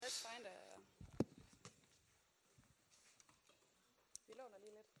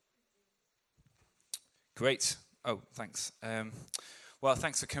Great. Oh, thanks. Well,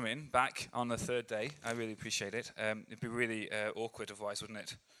 thanks for coming back on the third day. I really appreciate it. It'd be really awkward otherwise, wouldn't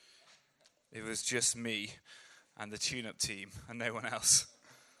it? It was just me and the tune-up team and no one else.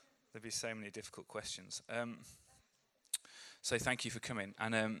 There'd be so many difficult questions. So thank you for coming.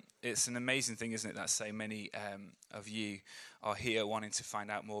 And it's an amazing thing, isn't it, that so many of you are here wanting to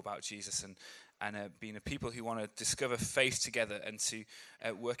find out more about Jesus and being a people who want to discover faith together and to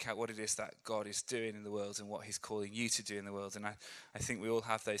work out what it is that God is doing in the world and what he's calling you to do in the world. And I think we all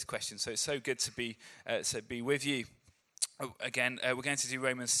have those questions. So it's so good to be with you. Again, we're going to do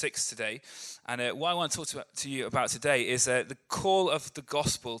Romans 6 today. And what I want to talk to you about today is the call of the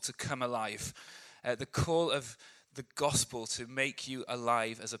gospel to come alive. The call of the gospel to make you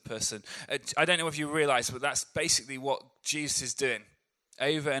alive as a person. I don't know if you realize, but that's basically what Jesus is doing.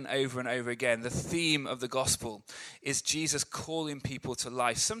 Over and over and over again, the theme of the gospel is Jesus calling people to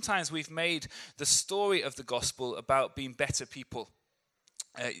life. Sometimes we've made the story of the gospel about being better people.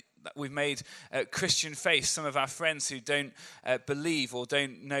 We've made Christian faith. Some of our friends who don't believe or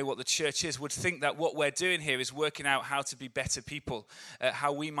don't know what the church is would think that what we're doing here is working out how to be better people,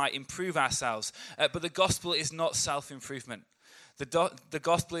 how we might improve ourselves. But the gospel is not self-improvement. The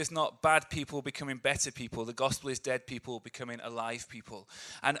gospel is not bad people becoming better people. The gospel is dead people becoming alive people.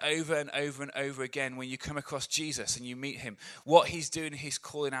 And over and over again, when you come across Jesus and you meet him, what he's doing, he's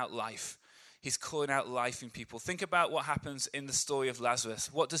calling out life. He's calling out life in people. Think about what happens in the story of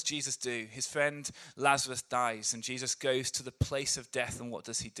Lazarus. What does Jesus do? His friend Lazarus dies, and Jesus goes to the place of death, and what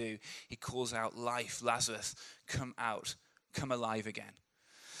does he do? He calls out life. Lazarus, come out, come alive again.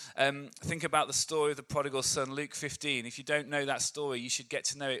 Think about the story of the prodigal son, Luke 15. If you don't know that story, you should get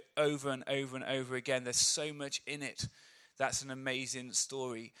to know it over and over again. There's so much in it. That's an amazing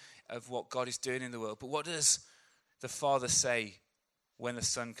story of what God is doing in the world. But what does the father say when the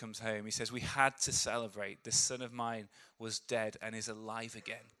son comes home? He says, we had to celebrate. This son of mine was dead and is alive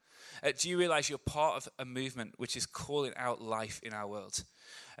again. Do you realize you're part of a movement which is calling out life in our world?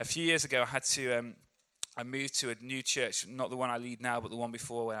 A few years ago, I moved to a new church, not the one I lead now, but the one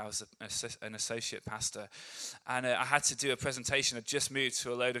before when I was an associate pastor. And I had to do a presentation. I'd just moved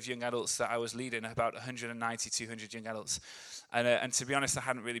to a load of young adults that I was leading, about 190, 200 young adults. And to be honest, I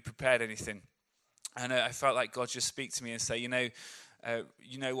hadn't really prepared anything. And I felt like God just speak to me and say, you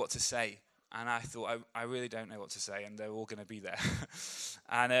know what to say. And I thought, I really don't know what to say, and they're all going to be there.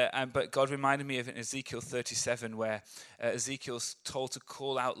 But God reminded me of it in Ezekiel 37, where Ezekiel's told to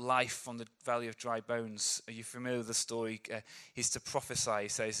call out life from the valley of dry bones. Are you familiar with the story? He's to prophesy. He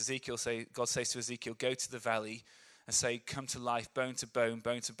says, God says to Ezekiel, go to the valley and say, come to life, bone to bone,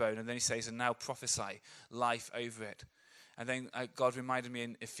 bone to bone. And then he says, and now prophesy life over it. And then God reminded me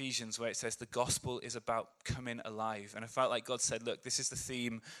in Ephesians where it says the gospel is about coming alive. And I felt like God said, look, this is the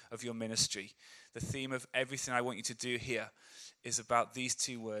theme of your ministry. The theme of everything I want you to do here is about these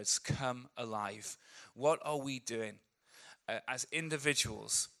two words, come alive. What are we doing? As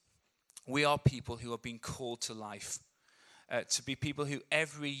individuals, we are people who are being called to life. To be people who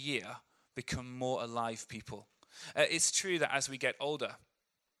every year become more alive people. It's true that as we get older,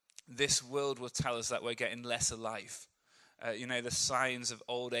 this world will tell us that we're getting less alive. The signs of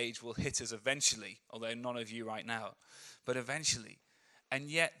old age will hit us eventually, although none of you right now, but eventually. And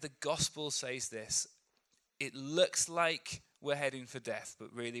yet the gospel says this, it looks like we're heading for death,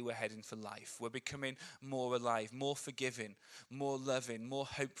 but really we're heading for life. We're becoming more alive, more forgiving, more loving, more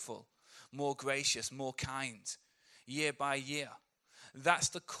hopeful, more gracious, more kind, year by year. That's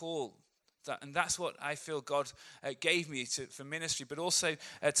the call. And that's what I feel God gave me for ministry, but also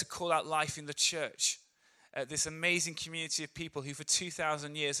to call out life in the church. This amazing community of people who for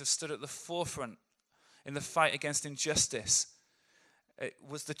 2,000 years have stood at the forefront in the fight against injustice. It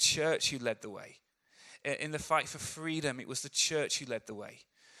was the church who led the way. In the fight for freedom, it was the church who led the way.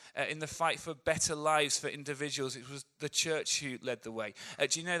 In the fight for better lives for individuals, it was the church who led the way.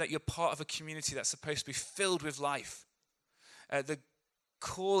 Do you know that you're part of a community that's supposed to be filled with life? The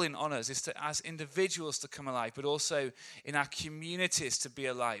calling on us is to, as individuals, to come alive, but also in our communities to be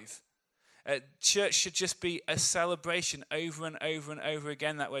alive. Church should just be a celebration over and over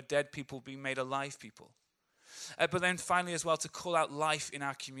again that we're dead people being made alive people. But then finally as well to call out life in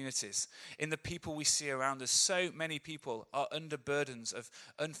our communities, in the people we see around us. So many people are under burdens of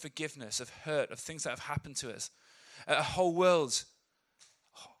unforgiveness, of hurt, of things that have happened to us. A whole world,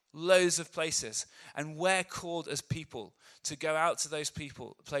 loads of places. And we're called as people to go out to those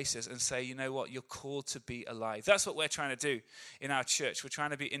places and say, you know what, you're called to be alive. That's what we're trying to do in our church. We're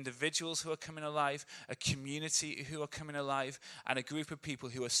trying to be individuals who are coming alive, a community who are coming alive, and a group of people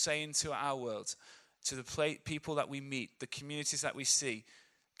who are saying to our world, to the people that we meet, the communities that we see,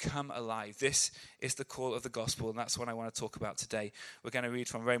 come alive. This is the call of the gospel, and that's what I want to talk about today. We're going to read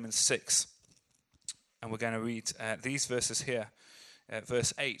from Romans 6, and we're going to read these verses here.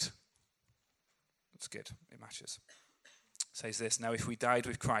 Verse 8. That's good. It matches. It says this, "Now if we died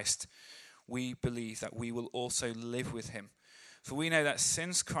with Christ, we believe that we will also live with him. For we know that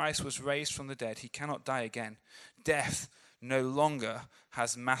since Christ was raised from the dead, he cannot die again. Death no longer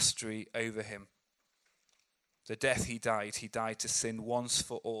has mastery over him. The death he died to sin once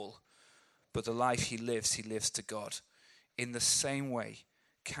for all. But the life he lives to God. In the same way,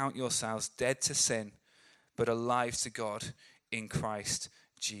 count yourselves dead to sin, but alive to God in Christ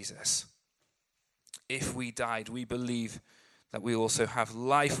Jesus. If we died, we believe that we also have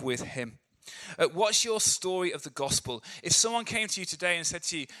life with him." What's your story of the gospel? If someone came to you today and said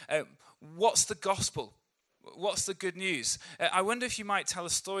to you, what's the gospel? What's the good news? I wonder if you might tell a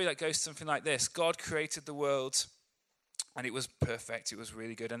story that goes something like this. God created the world, and it was perfect. It was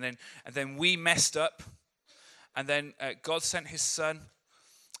really good. And then we messed up, and then God sent his son,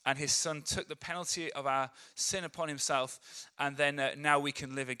 and his son took the penalty of our sin upon himself, and then now we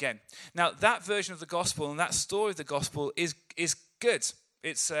can live again. Now, that version of the gospel and that story of the gospel is good.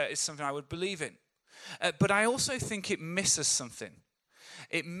 It's something I would believe in. But I also think it misses something.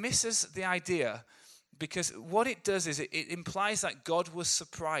 It misses the idea, because what it does is it implies that God was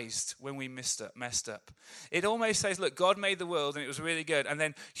surprised when we messed up. It almost says, look, God made the world and it was really good, and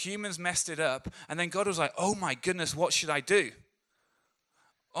then humans messed it up, and then God was like, oh my goodness, what should I do?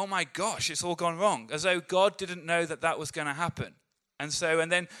 Oh my gosh, it's all gone wrong. As though God didn't know that was going to happen. And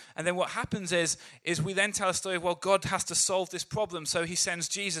then what happens is we then tell a story of, well, God has to solve this problem, so he sends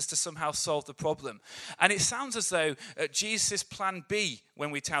Jesus to somehow solve the problem. And it sounds as though Jesus' plan B when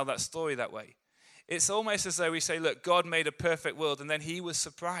we tell that story that way. It's almost as though we say, look, God made a perfect world, and then he was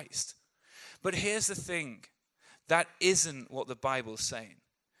surprised. But here's the thing. That isn't what the Bible's saying.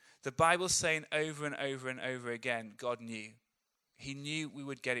 The Bible's saying over and over and over again, God knew. He knew we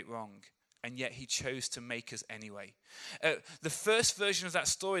would get it wrong. And yet he chose to make us anyway. The first version of that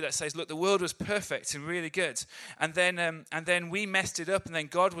story that says, look, the world was perfect and really good. And then we messed it up, and then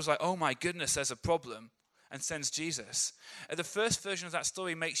God was like, oh my goodness, there's a problem, and sends Jesus. The first version of that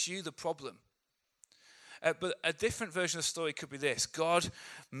story makes you the problem. But a different version of the story could be this. God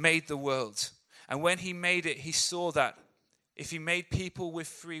made the world. And when he made it, he saw that if he made people with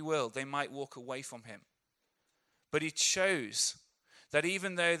free will, they might walk away from him. But he chose that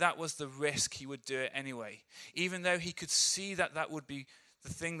even though that was the risk, he would do it anyway. Even though he could see that would be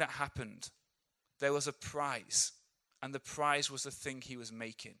the thing that happened, there was a prize. And the prize was the thing he was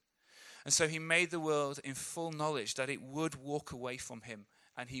making. And so he made the world in full knowledge that it would walk away from him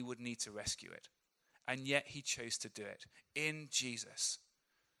and he would need to rescue it. And yet he chose to do it in Jesus.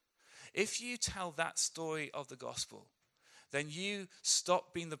 If you tell that story of the gospel, then you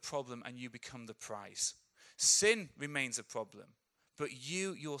stop being the problem and you become the prize. Sin remains a problem, but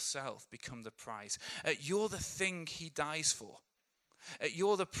you yourself become the prize. You're the thing he dies for.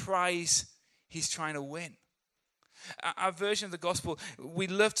 You're the prize he's trying to win. Our version of the gospel, we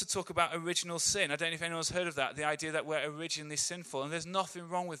love to talk about original sin. I don't know if anyone's heard of that, the idea that we're originally sinful. And there's nothing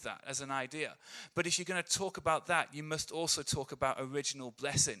wrong with that as an idea. But if you're going to talk about that, you must also talk about original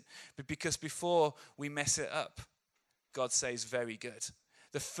blessing. Because before we mess it up, God says, very good.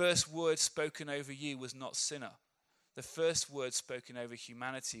 The first word spoken over you was not sinner. The first word spoken over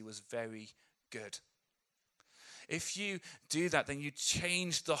humanity was very good. If you do that, then you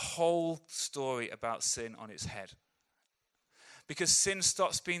change the whole story about sin on its head. Because sin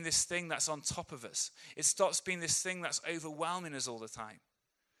stops being this thing that's on top of us. It stops being this thing that's overwhelming us all the time.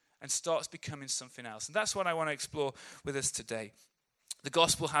 And starts becoming something else. And that's what I want to explore with us today. The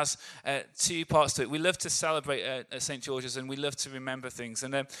gospel has two parts to it. We love to celebrate at St. George's, and we love to remember things.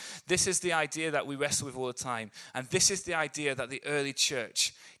 And this is the idea that we wrestle with all the time. And this is the idea that the early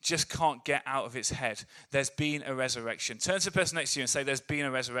church just can't get out of its head. There's been a resurrection. Turn to the person next to you and say, there's been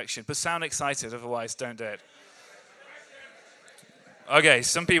a resurrection. But sound excited, otherwise don't do it. Okay,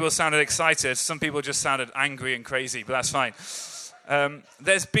 some people sounded excited. Some people just sounded angry and crazy, but that's fine.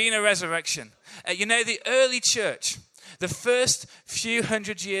 There's been a resurrection. The early church, the first few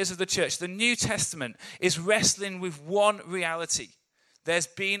hundred years of the church, the New Testament is wrestling with one reality. There's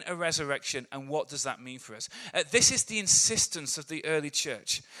been a resurrection, and what does that mean for us? This is the insistence of the early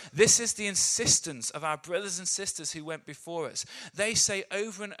church. This is the insistence of our brothers and sisters who went before us. They say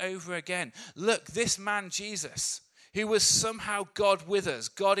over and over again, look, this man Jesus, who was somehow God with us,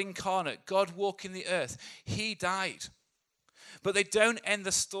 God incarnate, God walking the earth, he died. But they don't end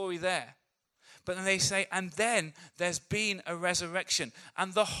the story there. But then they say, and then there's been a resurrection.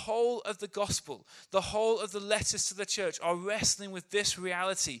 And the whole of the gospel, the whole of the letters to the church are wrestling with this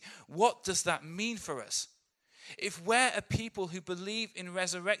reality. What does that mean for us? If we're a people who believe in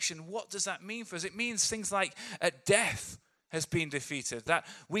resurrection, what does that mean for us? It means things like death has been defeated, that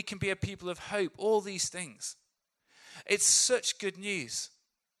we can be a people of hope, all these things. It's such good news.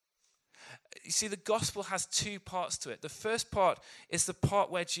 You see, the gospel has two parts to it. The first part is the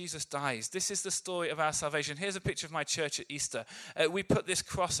part where Jesus dies. This is the story of our salvation. Here's a picture of my church at Easter. We put this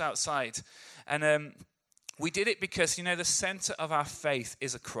cross outside, and we did it because, the center of our faith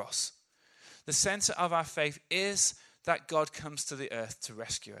is a cross. The center of our faith is that God comes to the earth to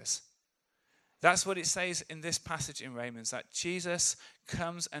rescue us. That's what it says in this passage in Romans, that Jesus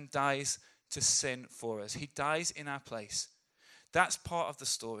comes and dies to sin for us. He dies in our place. That's part of the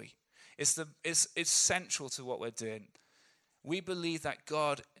story. It's central to what we're doing. We believe that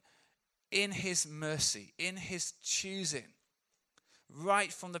God, in his mercy, in his choosing,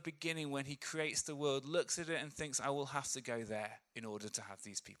 right from the beginning when he creates the world, looks at it and thinks, I will have to go there in order to have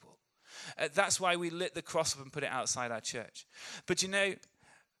these people. That's why we lit the cross up and put it outside our church. But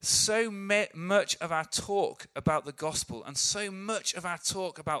so much of our talk about the gospel and so much of our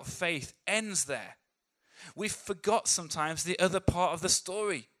talk about faith ends there. We forgot sometimes the other part of the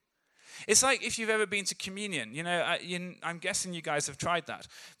story. It's like if you've ever been to communion, I'm guessing you guys have tried that,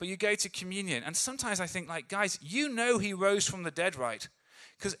 but you go to communion and sometimes I think guys, he rose from the dead, right?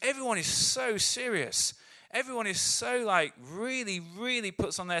 Because everyone is so serious. Everyone is so really, really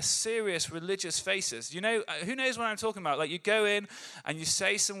puts on their serious religious faces. Who knows what I'm talking about? You go in and you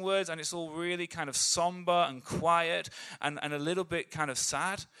say some words and it's all really kind of somber and quiet and a little bit kind of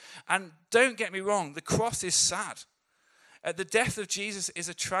sad. And don't get me wrong, the cross is sad. The death of Jesus is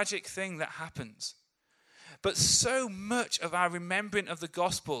a tragic thing that happens. But so much of our remembering of the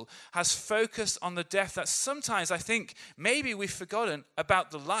gospel has focused on the death that sometimes I think maybe we've forgotten about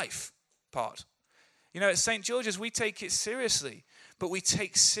the life part. At St. George's, we take it seriously, but we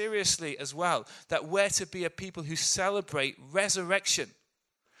take seriously as well that we're to be a people who celebrate resurrection.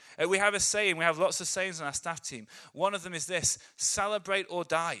 We have a saying, we have lots of sayings on our staff team. One of them is this: celebrate or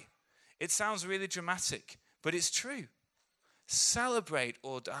die. It sounds really dramatic, but it's true. Celebrate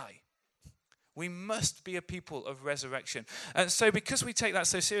or die. We must be a people of resurrection. And so because we take that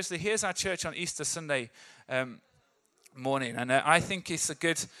so seriously, here's our church on Easter Sunday morning. And I think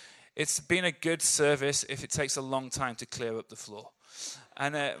it's been a good service if it takes a long time to clear up the floor.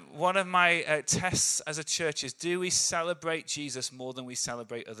 And one of my tests as a church is, do we celebrate Jesus more than we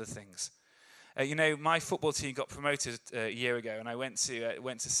celebrate other things? My football team got promoted a year ago, and I went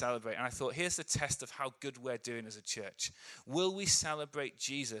to celebrate. And I thought, here's the test of how good we're doing as a church. Will we celebrate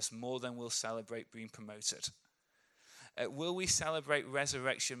Jesus more than we'll celebrate being promoted? Will we celebrate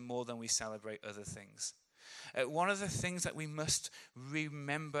resurrection more than we celebrate other things? One of the things that we must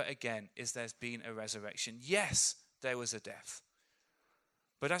remember again is there's been a resurrection. Yes, there was a death.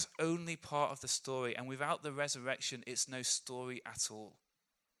 But that's only part of the story. And without the resurrection, it's no story at all.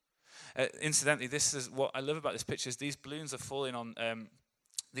 Incidentally, this is what I love about this picture is these balloons are falling on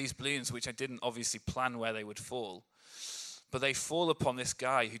these balloons, which I didn't obviously plan where they would fall. But they fall upon this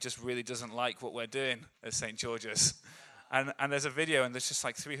guy who just really doesn't like what we're doing at St. George's. And there's a video, and there's just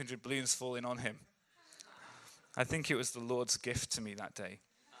 300 balloons falling on him. I think it was the Lord's gift to me that day.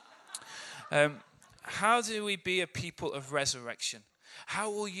 How do we be a people of resurrection?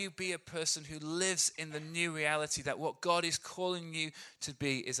 How will you be a person who lives in the new reality that what God is calling you to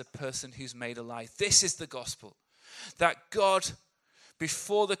be is a person who's made alive? This is the gospel. That God,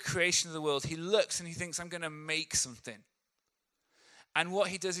 before the creation of the world, he looks and he thinks, I'm going to make something. And what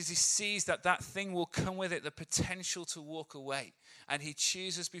he does is he sees that thing will come with it the potential to walk away. And he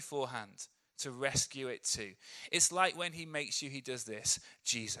chooses beforehand to rescue it too. It's like when he makes you, he does this.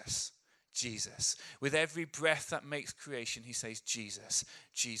 Jesus. Jesus. With every breath that makes creation, he says, Jesus,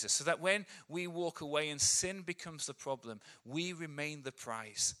 Jesus. So that when we walk away and sin becomes the problem, we remain the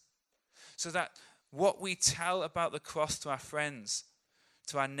prize. So that what we tell about the cross to our friends,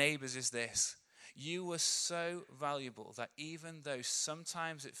 to our neighbors is this: you were so valuable that even though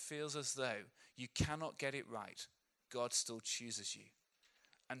sometimes it feels as though you cannot get it right, God still chooses you.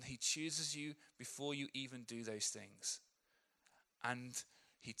 And he chooses you before you even do those things. And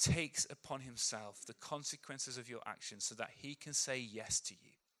he takes upon himself the consequences of your actions so that he can say yes to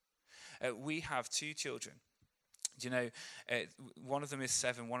you. We have 2 children. One of them is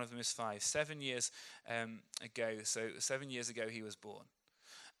 7, one of them is 5. 7 years ago, so 7 years ago he was born.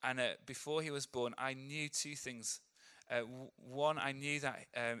 And before he was born, I knew 2 things. One, I knew that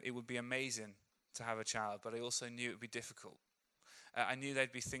it would be amazing to have a child, but I also knew it would be difficult. I knew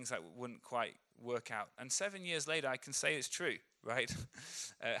there'd be things that wouldn't quite work out. And 7 years later, I can say it's true, right?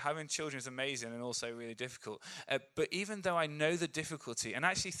 Having children is amazing and also really difficult. But even though I know the difficulty, and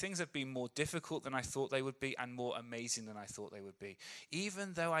actually things have been more difficult than I thought they would be and more amazing than I thought they would be,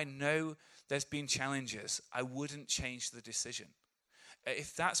 even though I know there's been challenges, I wouldn't change the decision.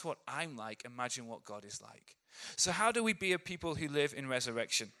 If that's what I'm like, imagine what God is like. So how do we be a people who live in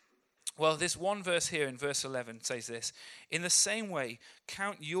resurrection? Well, this one verse here in verse 11 says this: in the same way,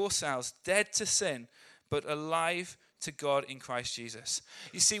 count yourselves dead to sin, but alive to God in Christ Jesus.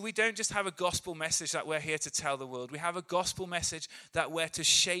 You see, we don't just have a gospel message that we're here to tell the world. We have a gospel message that we're to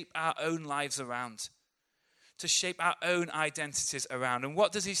shape our own lives around, to shape our own identities around. And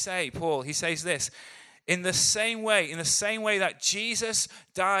what does he say, Paul? He says this: in the same way that Jesus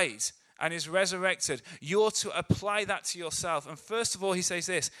died and is resurrected, you're to apply that to yourself. And first of all, he says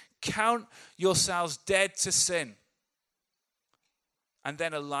this: count yourselves dead to sin, and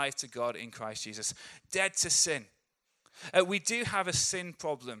then alive to God in Christ Jesus. Dead to sin. We do have a sin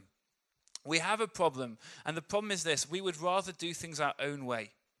problem. We have a problem, and the problem is this: we would rather do things our own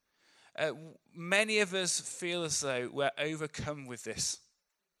way. Many of us feel as though we're overcome with this.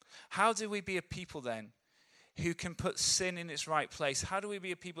 How do we be a people then who can put sin in its right place? How do we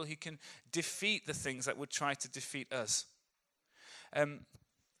be a people who can defeat the things that would try to defeat us?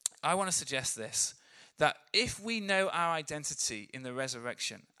 I want to suggest this, that if we know our identity in the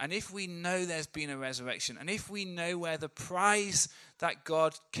resurrection, and if we know there's been a resurrection, and if we know where the prize that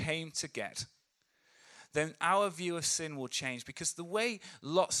God came to get, then our view of sin will change. Because the way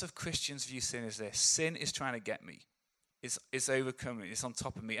lots of Christians view sin is this: sin is trying to get me. It's overcoming, it's on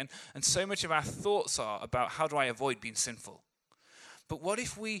top of me. And so much of our thoughts are about how do I avoid being sinful. But what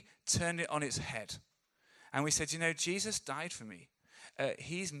if we turned it on its head and we said, Jesus died for me.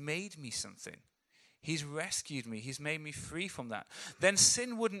 He's made me something. He's rescued me. He's made me free from that. Then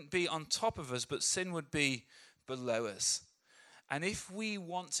sin wouldn't be on top of us, but sin would be below us. And if we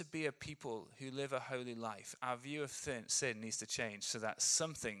want to be a people who live a holy life, our view of sin needs to change so that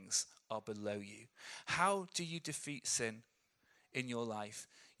some things are below you. How do you defeat sin in your life?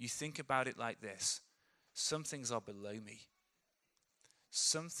 You think about it like this: some things are below me.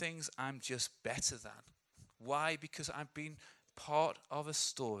 Some things I'm just better than. Why? Because I've been part of a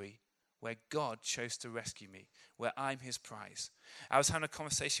story where God chose to rescue me, where I'm his prize. I was having a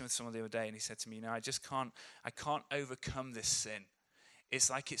conversation with someone the other day, and he said to me, I can't overcome this sin.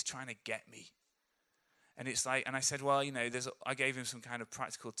 It's like it's trying to get me. And I said, well, I gave him some kind of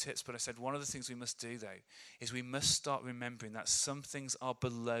practical tips, but I said, one of the things we must do, though, is we must start remembering that some things are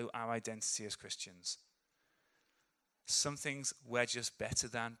below our identity as Christians. Some things we're just better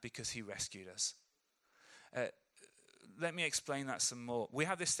than because he rescued us. Let me explain that some more. We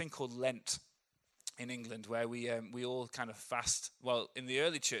have this thing called Lent in England, where we all kind of fast. Well, in the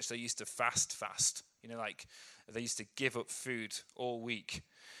early church, they used to fast. Like they used to give up food all week.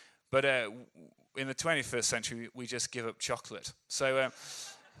 But in the 21st century, we just give up chocolate. So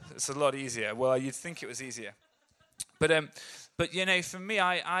it's a lot easier. Well, you'd think it was easier. But for me,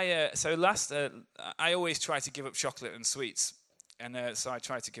 I always try to give up chocolate and sweets. And so I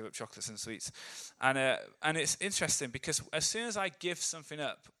try to give up chocolates and sweets. And it's interesting because as soon as I give something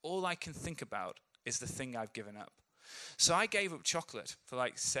up, all I can think about is the thing I've given up. So I gave up chocolate for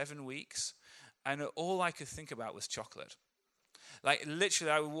like 7 weeks, and all I could think about was chocolate. Like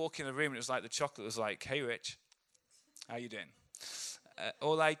literally I would walk in the room and it was like the chocolate was like, hey Rich, how you doing?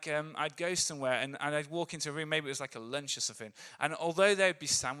 Or like I'd go somewhere and I'd walk into a room, maybe it was like a lunch or something, and although there'd be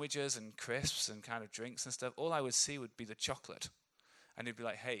sandwiches and crisps and kind of drinks and stuff, all I would see would be the chocolate. And he'd be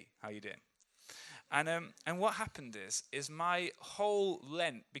like, hey, how you doing? And what happened is my whole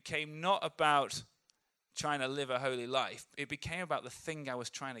Lent became not about trying to live a holy life. It became about the thing I was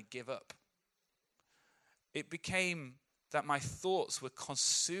trying to give up. It became that my thoughts were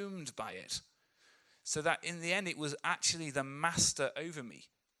consumed by it. So that in the end, it was actually the master over me.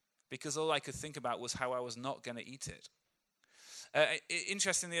 Because all I could think about was how I was not going to eat it.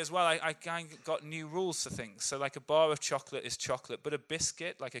 Interestingly as well, I kind of got new rules for things. So like a bar of chocolate is chocolate, but a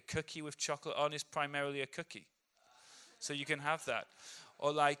biscuit, like a cookie with chocolate on, is primarily a cookie. So you can have that.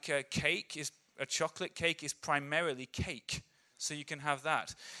 Or like a chocolate cake is primarily cake. So you can have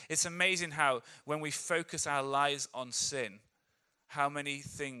that. It's amazing how when we focus our lives on sin, how many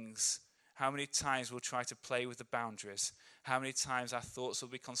times we'll try to play with the boundaries, how many times our thoughts will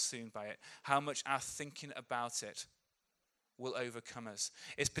be consumed by it, how much our thinking about it will overcome us.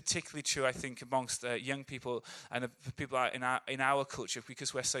 It's particularly true, I think, amongst young people and the people in our culture,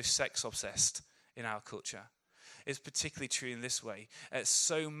 because we're so sex obsessed in our culture. is particularly true in this way.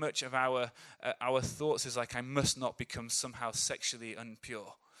 So much of our thoughts is like, I must not become somehow sexually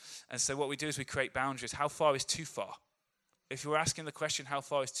impure. And so what we do is we create boundaries. How far is too far? If we're asking the question, how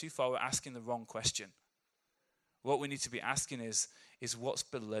far is too far, we're asking the wrong question. What we need to be asking is what's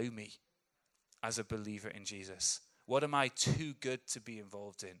below me as a believer in Jesus? What am I too good to be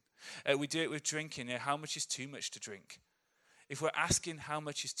involved in? We do it with drinking. How much is too much to drink? If we're asking how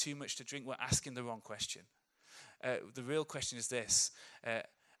much is too much to drink, we're asking the wrong question. The real question is this.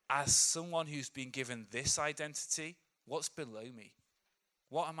 As someone who's been given this identity, what's below me?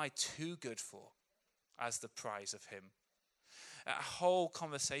 What am I too good for as the prize of him? A whole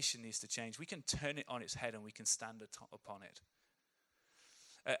conversation needs to change. We can turn it on its head and we can stand upon it.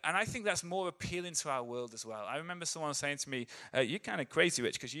 And I think that's more appealing to our world as well. I remember someone saying to me, you're kind of crazy,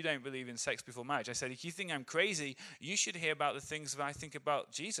 Rich, because you don't believe in sex before marriage. I said, if you think I'm crazy, you should hear about the things that I think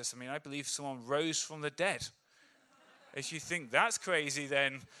about Jesus. I mean, I believe someone rose from the dead. If you think that's crazy,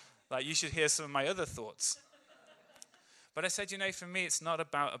 then you should hear some of my other thoughts. But I said, for me, it's not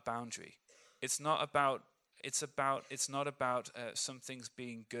about a boundary. It's not about some things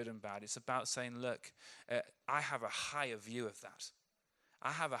being good and bad. It's about saying, look, I have a higher view of that.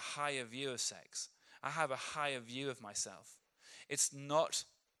 I have a higher view of sex. I have a higher view of myself. It's not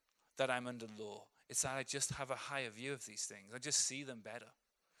that I'm under law. It's that I just have a higher view of these things. I just see them better.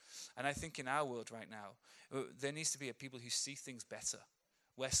 And I think in our world right now, there needs to be a people who see things better,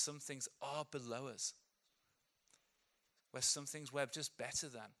 where some things are below us, where some things we're just better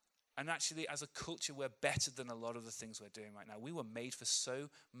than. And actually, as a culture, we're better than a lot of the things we're doing right now. We were made for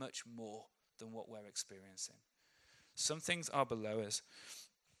so much more than what we're experiencing. Some things are below us.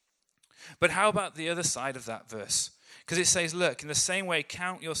 But how about the other side of that verse? Because it says, look, in the same way,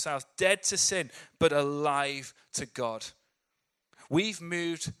 count yourselves dead to sin, but alive to God. We've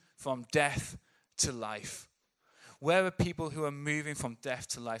moved from death to life. Where are people who are moving from death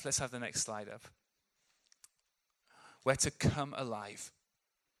to life? Let's have the next slide up. We're to come alive.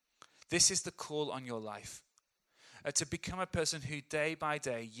 This is the call on your life. To become a person who day by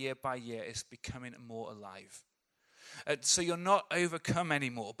day, year by year, is becoming more alive. So you're not overcome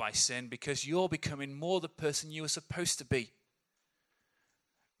anymore by sin because you're becoming more the person you were supposed to be.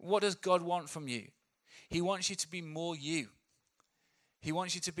 What does God want from you? He wants you to be more you. He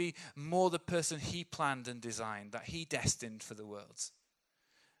wants you to be more the person he planned and designed, that he destined for the world.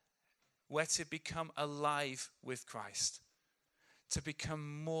 We're to become alive with Christ, to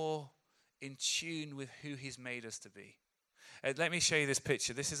become more in tune with who he's made us to be. Let me show you this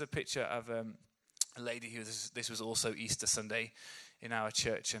picture. This is a picture of a lady who, this was also Easter Sunday in our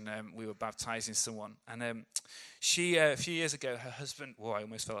church, and we were baptizing someone. And she, a few years ago, her husband, I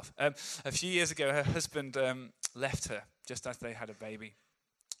almost fell off. A few years ago, her husband left her just as they had a baby.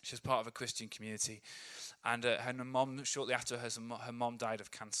 She was part of a Christian community. And her mom, shortly after her mom died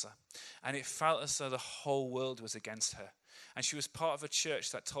of cancer. And it felt as though the whole world was against her. And she was part of a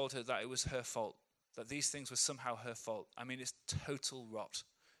church that told her that it was her fault, that these things were somehow her fault. I mean, it's total rot,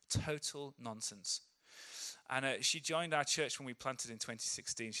 total nonsense. And she joined our church when we planted in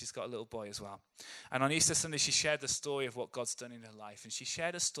 2016. She's got a little boy as well. And on Easter Sunday, she shared the story of what God's done in her life. And she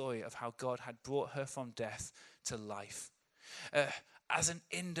shared a story of how God had brought her from death to life. As an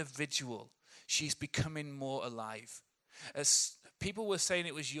individual, she's becoming more alive. As people were saying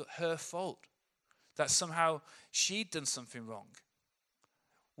it was her fault, that somehow she'd done something wrong,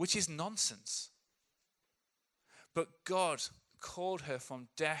 which is nonsense. But God called her from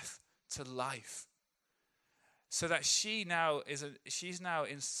death to life, so that she's now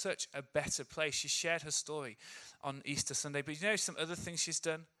in such a better place. She shared her story on Easter Sunday. But you know some other things she's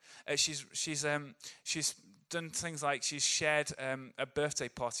done? She's done things like she's shared a birthday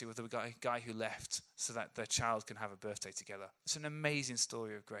party with a guy who left so that their child can have a birthday together. It's an amazing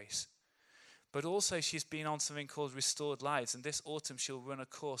story of grace. But also she's been on something called Restored Lives. And this autumn she'll run a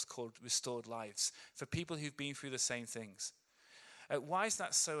course called Restored Lives for people who've been through the same things. Why is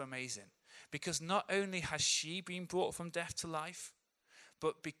that so amazing? Because not only has she been brought from death to life,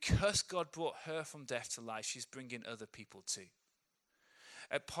 but because God brought her from death to life, she's bringing other people too.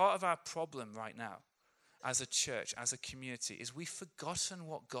 Part of our problem right now as a church, as a community, is we've forgotten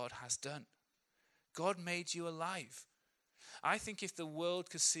what God has done. God made you alive. I think if the world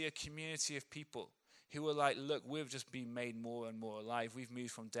could see a community of people who were like, look, we've just been made more and more alive. We've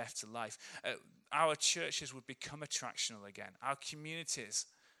moved from death to life. Our churches would become attractional again. Our communities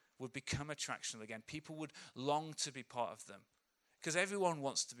would become attractional again. People would long to be part of them because everyone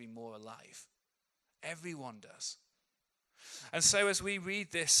wants to be more alive. Everyone does. And so as we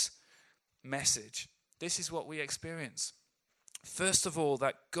read this message, this is what we experience. First of all,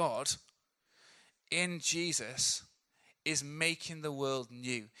 that God in Jesus is making the world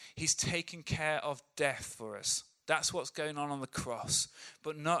new. He's taken care of death for us. That's what's going on the cross.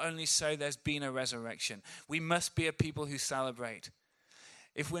 But not only so, there's been a resurrection. We must be a people who celebrate.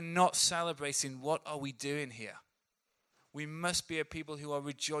 If we're not celebrating, what are we doing here? We must be a people who are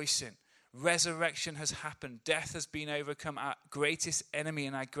rejoicing. Resurrection has happened. Death has been overcome. Our greatest enemy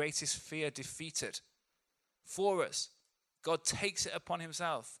and our greatest fear defeated for us. God takes it upon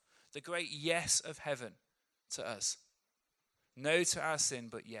himself. The great yes of heaven to us. No to our sin,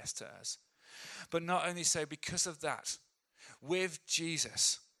 but yes to us. But not only so, because of that, with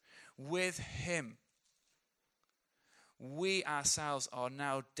Jesus, with him, we ourselves are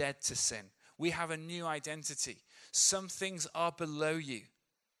now dead to sin. We have a new identity. Some things are below you.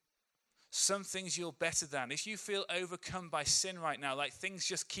 Some things you're better than. If you feel overcome by sin right now, like things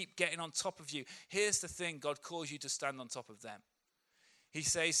just keep getting on top of you, here's the thing: God calls you to stand on top of them. He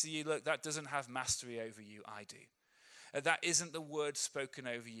says to you, look, that doesn't have mastery over you, I do. That isn't the word spoken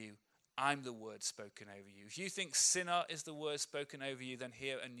over you, I'm the word spoken over you. If you think sinner is the word spoken over you, then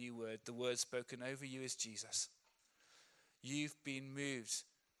hear a new word. The word spoken over you is Jesus. You've been moved.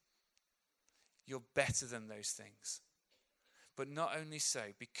 You're better than those things. But not only so,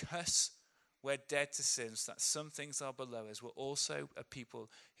 because we're dead to sins, that some things are below us, we're also a people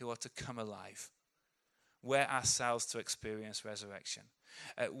who are to come alive. We're ourselves to experience resurrection.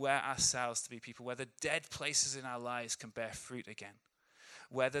 We're ourselves to be people where the dead places in our lives can bear fruit again.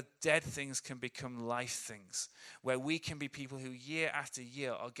 Where the dead things can become life things. Where we can be people who year after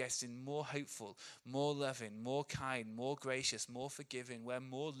year are getting more hopeful, more loving, more kind, more gracious, more forgiving. We're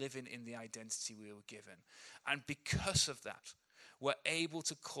more living in the identity we were given. And because of that, we're able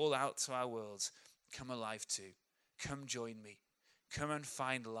to call out to our world, come alive too. Come join me. Come and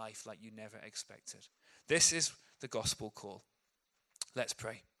find life like you never expected. This is the gospel call. Let's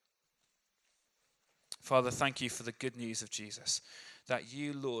pray. Father, thank you for the good news of Jesus. That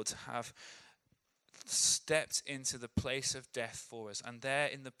you, Lord, have stepped into the place of death for us. And there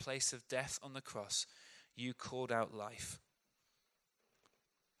in the place of death on the cross, you called out life.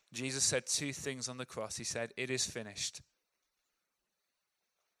 Jesus said two things on the cross. He said, it is finished.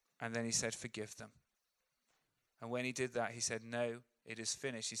 And then he said, forgive them. And when he did that, he said, no, it is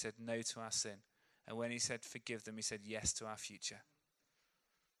finished. He said no to our sin. And when he said forgive them, he said yes to our future.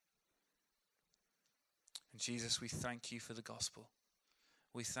 And Jesus, we thank you for the gospel.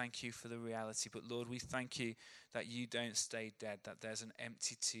 We thank you for the reality. But Lord, we thank you that you don't stay dead, that there's an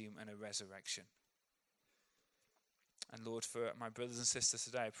empty tomb and a resurrection. And Lord, for my brothers and sisters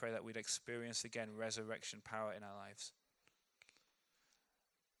today, I pray that we'd experience again resurrection power in our lives.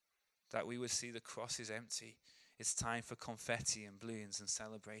 That we would see the cross is empty. It's time for confetti and balloons and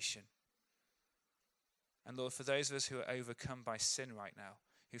celebration. And Lord, for those of us who are overcome by sin right now,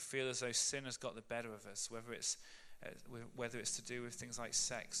 who feel as though sin has got the better of us, whether it's to do with things like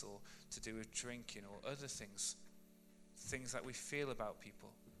sex or to do with drinking or other things that we feel about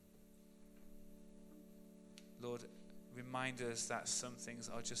people. Lord, remind us that some things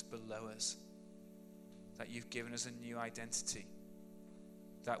are just below us, that you've given us a new identity,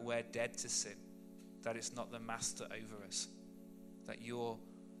 that we're dead to sin, that it's not the master over us, that you're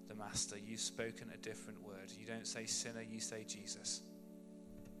the master. You've spoken a different word. You don't say sinner, you say Jesus.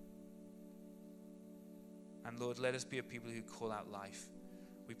 And Lord, let us be a people who call out life.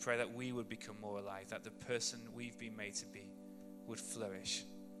 We pray that we would become more alive, that the person we've been made to be would flourish.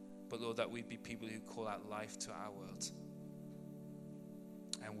 But Lord, that we'd be people who call out life to our world.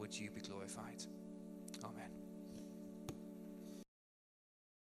 And would you be glorified? Amen.